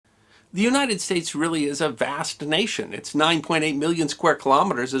The United States really is a vast nation. Its 9.8 million square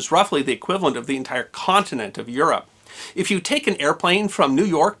kilometers is roughly the equivalent of the entire continent of Europe. If you take an airplane from New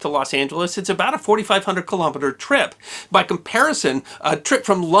York to Los Angeles, it's about a 4,500 kilometer trip. By comparison, a trip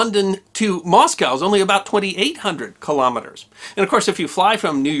from London to Moscow is only about 2,800 kilometers. And of course, if you fly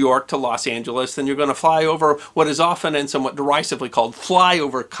from New York to Los Angeles, then you're going to fly over what is often and somewhat derisively called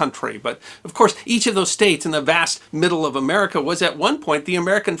flyover country. But of course, each of those states in the vast middle of America was at one point the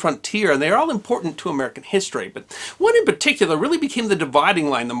American frontier, and they are all important to American history. But one in particular really became the dividing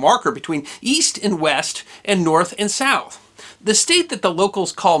line, the marker between East and West and North and South. The state that the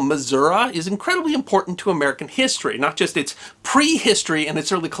locals call Missouri is incredibly important to American history, not just its prehistory and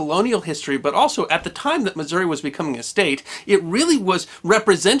its early colonial history, but also at the time that Missouri was becoming a state, it really was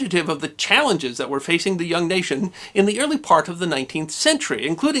representative of the challenges that were facing the young nation in the early part of the 19th century,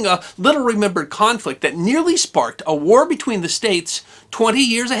 including a little-remembered conflict that nearly sparked a war between the states 20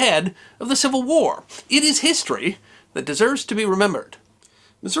 years ahead of the Civil War. It is history that deserves to be remembered.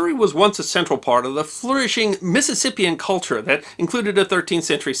 Missouri was once a central part of the flourishing Mississippian culture that included a 13th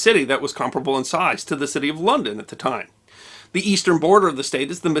century city that was comparable in size to the city of London at the time. The eastern border of the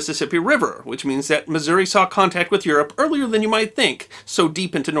state is the Mississippi River, which means that Missouri saw contact with Europe earlier than you might think, so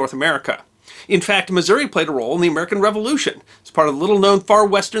deep into North America. In fact, Missouri played a role in the American Revolution as part of the little-known Far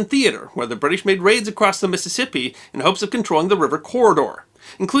Western Theater, where the British made raids across the Mississippi in hopes of controlling the river corridor,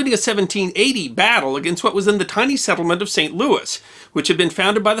 including a 1780 battle against what was then the tiny settlement of St. Louis, which had been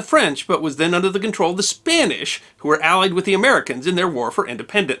founded by the French but was then under the control of the Spanish, who were allied with the Americans in their war for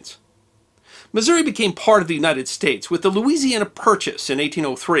independence. Missouri became part of the United States with the Louisiana Purchase in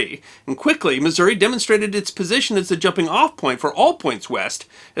 1803, and quickly Missouri demonstrated its position as the jumping-off point for all points west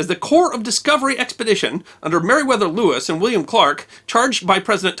as the Corps of Discovery Expedition under Meriwether Lewis and William Clark, charged by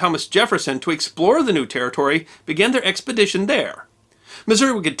President Thomas Jefferson to explore the new territory, began their expedition there.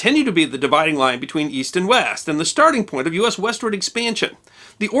 Missouri would continue to be the dividing line between East and West, and the starting point of U.S. westward expansion.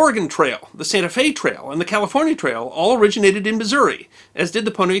 The Oregon Trail, the Santa Fe Trail, and the California Trail all originated in Missouri, as did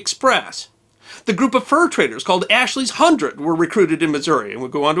the Pony Express. The group of fur traders called Ashley's 100 were recruited in Missouri and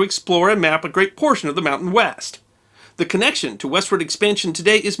would go on to explore and map a great portion of the Mountain West. The connection to westward expansion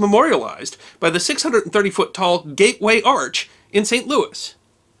today is memorialized by the 630-foot-tall Gateway Arch in St. Louis.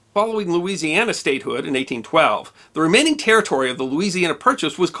 Following Louisiana statehood in 1812, the remaining territory of the Louisiana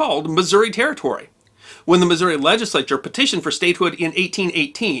Purchase was called Missouri Territory. When the Missouri legislature petitioned for statehood in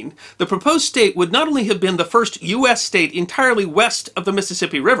 1818, the proposed state would not only have been the first U.S. state entirely west of the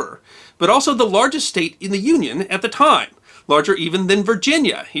Mississippi River, but also the largest state in the Union at the time, larger even than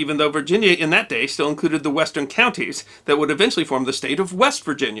Virginia, even though Virginia in that day still included the western counties that would eventually form the state of West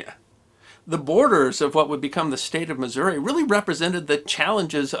Virginia. The borders of what would become the state of Missouri really represented the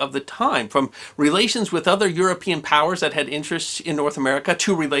challenges of the time, from relations with other European powers that had interests in North America,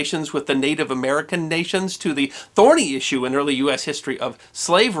 to relations with the Native American nations, to the thorny issue in early U.S. history of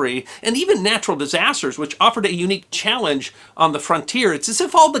slavery, and even natural disasters, which offered a unique challenge on the frontier. It's as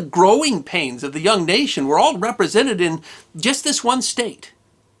if all the growing pains of the young nation were all represented in just this one state.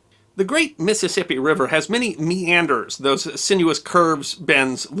 The great Mississippi River has many meanders, those sinuous curves,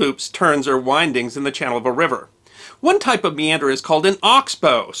 bends, loops, turns, or windings in the channel of a river. One type of meander is called an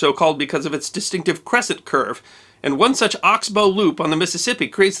oxbow, so called because of its distinctive crescent curve, and one such oxbow loop on the Mississippi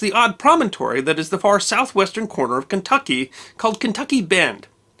creates the odd promontory that is the far southwestern corner of Kentucky, called Kentucky Bend.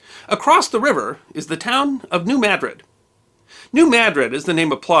 Across the river is the town of New Madrid. New Madrid, as the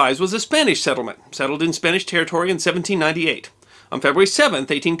name implies, was a Spanish settlement, settled in Spanish territory in 1798. On February 7,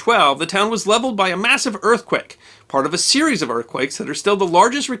 1812, the town was leveled by a massive earthquake, part of a series of earthquakes that are still the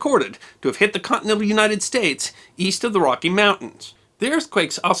largest recorded to have hit the continental United States east of the Rocky Mountains. The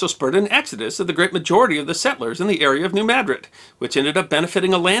earthquakes also spurred an exodus of the great majority of the settlers in the area of New Madrid, which ended up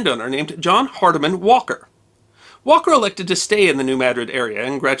benefiting a landowner named John Hardiman Walker. Walker elected to stay in the New Madrid area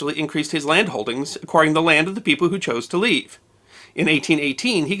and gradually increased his land holdings, acquiring the land of the people who chose to leave. In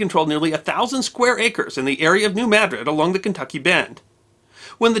 1818, he controlled nearly 1,000 square acres in the area of New Madrid along the Kentucky Bend.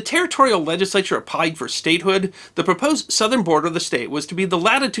 When the territorial legislature applied for statehood, the proposed southern border of the state was to be the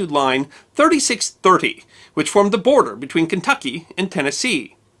latitude line 3630, which formed the border between Kentucky and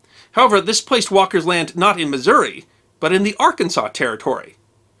Tennessee. However, this placed Walker's land not in Missouri, but in the Arkansas Territory.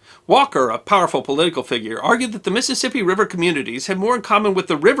 Walker, a powerful political figure, argued that the Mississippi River communities had more in common with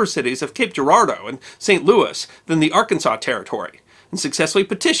the river cities of Cape Girardeau and St. Louis than the Arkansas Territory, and successfully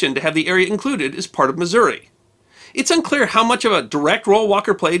petitioned to have the area included as part of Missouri. It's unclear how much of a direct role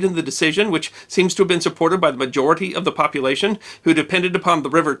Walker played in the decision, which seems to have been supported by the majority of the population, who depended upon the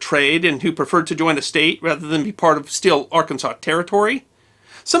river trade and who preferred to join a state rather than be part of still Arkansas Territory.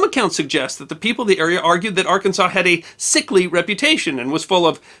 Some accounts suggest that the people of the area argued that Arkansas had a sickly reputation and was full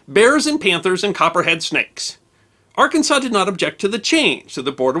of bears and panthers and copperhead snakes. Arkansas did not object to the change, so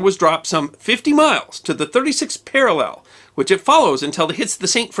the border was dropped some 50 miles to the 36th parallel, which it follows until it hits the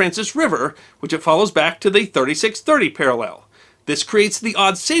St. Francis River, which it follows back to the 3630 parallel. This creates the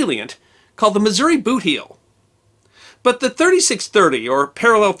odd salient called the Missouri Bootheel. But the 3630, or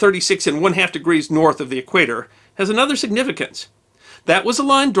parallel 36 and 1/2 degrees north of the equator, has another significance. That was a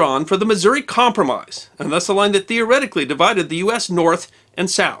line drawn for the Missouri Compromise, and thus a line that theoretically divided the U.S. north and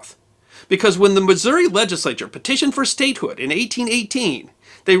south. Because when the Missouri legislature petitioned for statehood in 1818,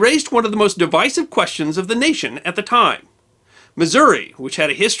 they raised one of the most divisive questions of the nation at the time. Missouri, which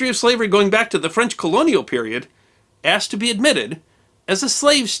had a history of slavery going back to the French colonial period, asked to be admitted as a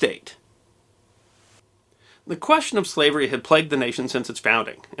slave state. The question of slavery had plagued the nation since its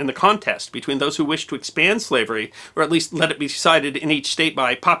founding, and the contest between those who wished to expand slavery, or at least let it be decided in each state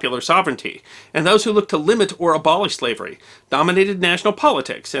by popular sovereignty, and those who looked to limit or abolish slavery, dominated national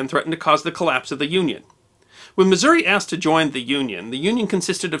politics and threatened to cause the collapse of the Union. When Missouri asked to join the Union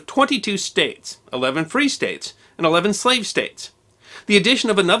consisted of 22 states, 11 free states, and 11 slave states. The addition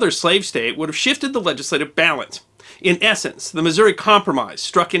of another slave state would have shifted the legislative balance. In essence, the Missouri Compromise,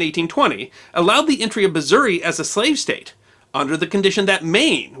 struck in 1820, allowed the entry of Missouri as a slave state, under the condition that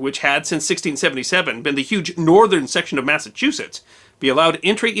Maine, which had since 1677 been the huge northern section of Massachusetts, be allowed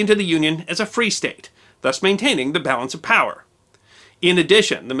entry into the Union as a free state, thus maintaining the balance of power. In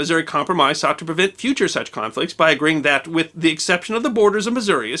addition, the Missouri Compromise sought to prevent future such conflicts by agreeing that, with the exception of the borders of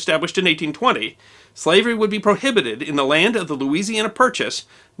Missouri established in 1820, slavery would be prohibited in the land of the Louisiana Purchase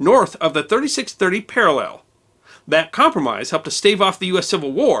north of the 3630 parallel. That compromise helped to stave off the U.S.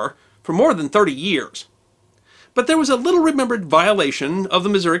 Civil War for more than 30 years. But there was a little-remembered violation of the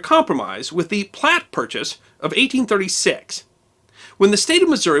Missouri Compromise with the Platte Purchase of 1836. When the state of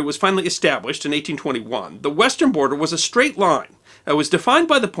Missouri was finally established in 1821, the western border was a straight line that was defined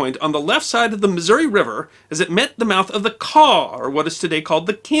by the point on the left side of the Missouri River as it met the mouth of the Kaw, or what is today called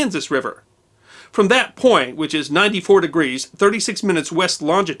the Kansas River. From that point, which is 94 degrees, 36 minutes west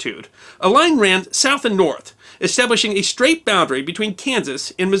longitude, a line ran south and north, establishing a straight boundary between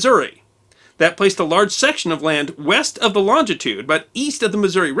Kansas and Missouri. That placed a large section of land west of the longitude, but east of the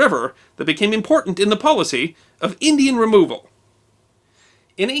Missouri River, that became important in the policy of Indian removal.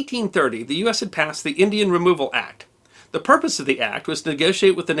 In 1830, the U.S. had passed the Indian Removal Act. The purpose of the act was to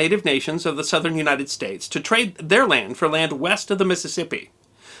negotiate with the native nations of the southern United States to trade their land for land west of the Mississippi.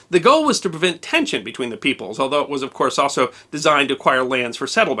 The goal was to prevent tension between the peoples, although it was of course also designed to acquire lands for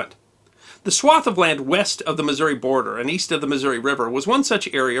settlement. The swath of land west of the Missouri border and east of the Missouri River was one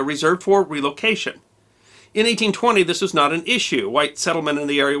such area reserved for relocation. In 1820, this was not an issue. White settlement in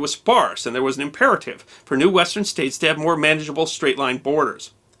the area was sparse, and there was an imperative for new western states to have more manageable straight-line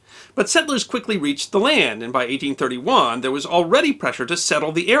borders. But settlers quickly reached the land, and by 1831, there was already pressure to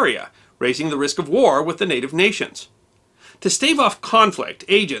settle the area, raising the risk of war with the native nations. To stave off conflict,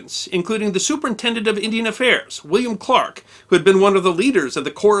 agents, including the Superintendent of Indian Affairs, William Clark, who had been one of the leaders of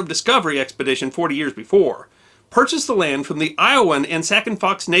the Corps of Discovery expedition 40 years before, purchased the land from the Iowan and Sac and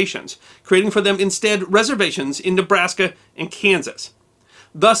Fox nations, creating for them instead reservations in Nebraska and Kansas.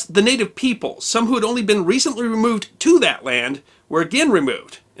 Thus, the native peoples, some who had only been recently removed to that land, were again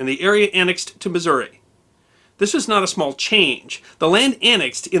removed, and the area annexed to Missouri. This was not a small change. The land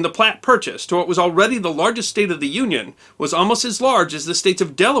annexed in the Platte Purchase to what was already the largest state of the Union was almost as large as the states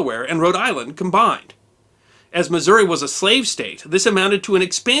of Delaware and Rhode Island combined. As Missouri was a slave state, this amounted to an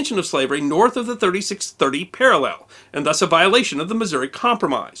expansion of slavery north of the 3630 parallel, and thus a violation of the Missouri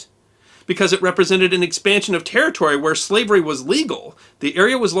Compromise. Because it represented an expansion of territory where slavery was legal, the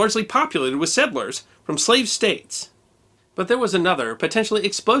area was largely populated with settlers from slave states. But there was another, potentially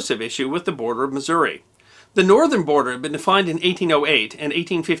explosive issue with the border of Missouri. The northern border had been defined in 1808 and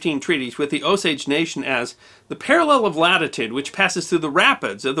 1815 treaties with the Osage Nation as the parallel of latitude which passes through the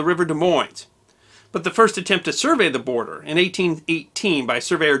rapids of the River Des Moines. But the first attempt to survey the border in 1818 by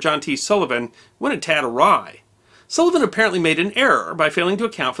surveyor John T. Sullivan went a tad awry. Sullivan apparently made an error by failing to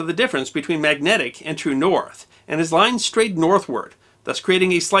account for the difference between magnetic and true north, and his line strayed northward, thus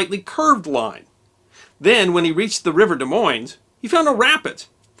creating a slightly curved line. Then, when he reached the River Des Moines, he found no rapids.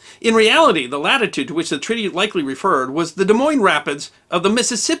 In reality, the latitude to which the treaty likely referred was the Des Moines Rapids of the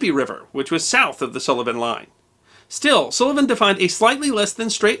Mississippi River, which was south of the Sullivan Line. Still, Sullivan defined a slightly less than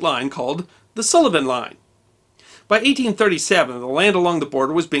straight line called the Sullivan Line. By 1837, the land along the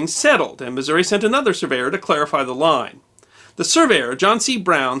border was being settled, and Missouri sent another surveyor to clarify the line. The surveyor, John C.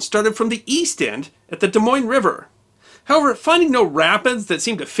 Brown, started from the east end at the Des Moines River. However, finding no rapids that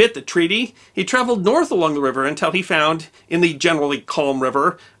seemed to fit the treaty, he traveled north along the river until he found, in the generally calm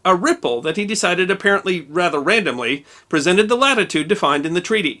river, a ripple that he decided, apparently rather randomly, presented the latitude defined in the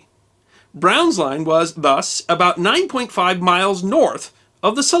treaty. Brown's line was, thus, about 9.5 miles north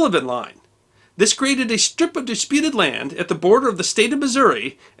of the Sullivan Line. This created a strip of disputed land at the border of the state of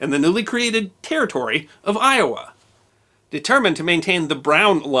Missouri and the newly created territory of Iowa. Determined to maintain the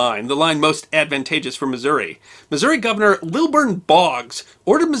Brown Line, the line most advantageous for Missouri, Missouri Governor Lilburn Boggs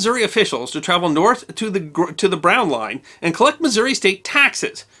ordered Missouri officials to travel north to the Brown Line and collect Missouri state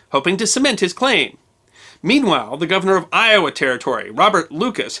taxes, hoping to cement his claim. Meanwhile, the governor of Iowa Territory, Robert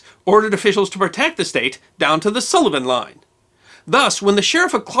Lucas, ordered officials to protect the state down to the Sullivan Line. Thus, when the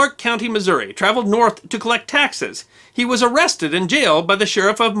sheriff of Clark County, Missouri, traveled north to collect taxes, he was arrested and jailed by the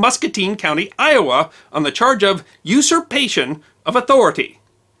sheriff of Muscatine County, Iowa, on the charge of usurpation of authority.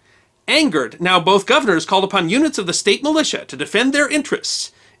 Angered, now both governors called upon units of the state militia to defend their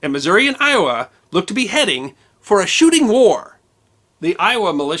interests, and Missouri and Iowa looked to be heading for a shooting war. The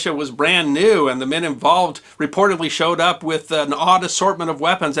Iowa militia was brand new, and the men involved reportedly showed up with an odd assortment of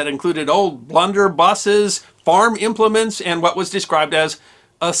weapons that included old blunderbusses, farm implements, and what was described as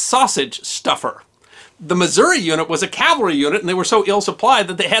a sausage stuffer. The Missouri unit was a cavalry unit, and they were so ill-supplied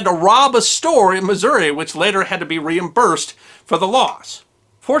that they had to rob a store in Missouri, which later had to be reimbursed for the loss.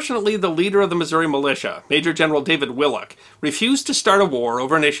 Fortunately, the leader of the Missouri militia, Major General David Willock, refused to start a war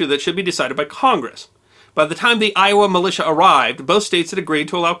over an issue that should be decided by Congress. By the time the Iowa militia arrived, both states had agreed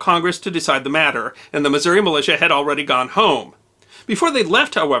to allow Congress to decide the matter, and the Missouri militia had already gone home. Before they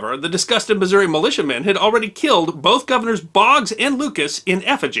left, however, the disgusted Missouri militiamen had already killed both Governors Boggs and Lucas in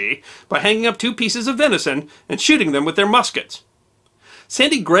effigy by hanging up 2 pieces of venison and shooting them with their muskets.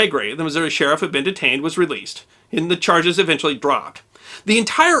 Sandy Gregory, the Missouri sheriff who had been detained, was released, and the charges eventually dropped. The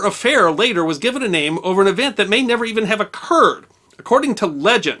entire affair later was given a name over an event that may never even have occurred. According to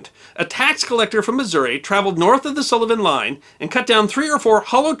legend, a tax collector from Missouri traveled north of the Sullivan Line and cut down 3 or 4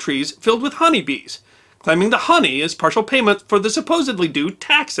 hollow trees filled with honeybees, claiming the honey as partial payment for the supposedly due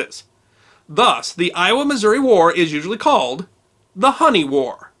taxes. Thus, the Iowa-Missouri War is usually called the Honey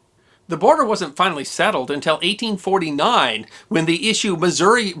War. The border wasn't finally settled until 1849, when the issue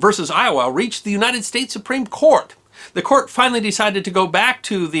Missouri versus Iowa reached the United States Supreme Court. The court finally decided to go back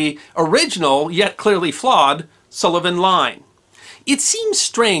to the original, yet clearly flawed, Sullivan Line. It seems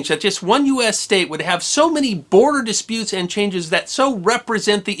strange that just one U.S. state would have so many border disputes and changes that so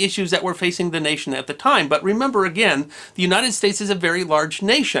represent the issues that were facing the nation at the time. But remember again, the United States is a very large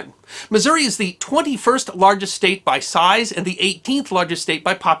nation. Missouri is the 21st largest state by size and the 18th largest state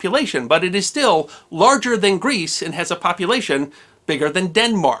by population, but it is still larger than Greece and has a population bigger than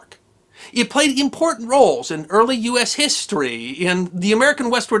Denmark. It played important roles in early U.S. history, in the American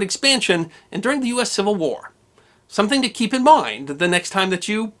westward expansion, and during the U.S. Civil War. Something to keep in mind the next time that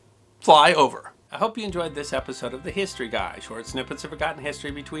you fly over. I hope you enjoyed this episode of The History Guy, short snippets of forgotten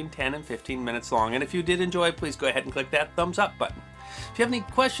history between 10 and 15 minutes long. And if you did enjoy, please go ahead and click that thumbs up button. If you have any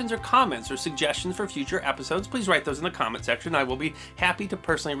questions or comments or suggestions for future episodes, please write those in the comment section. I will be happy to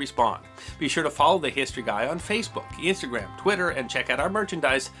personally respond. Be sure to follow The History Guy on Facebook, Instagram, Twitter, and check out our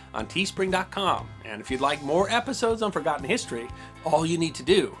merchandise on teespring.com. And if you'd like more episodes on forgotten history, all you need to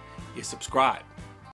do is subscribe.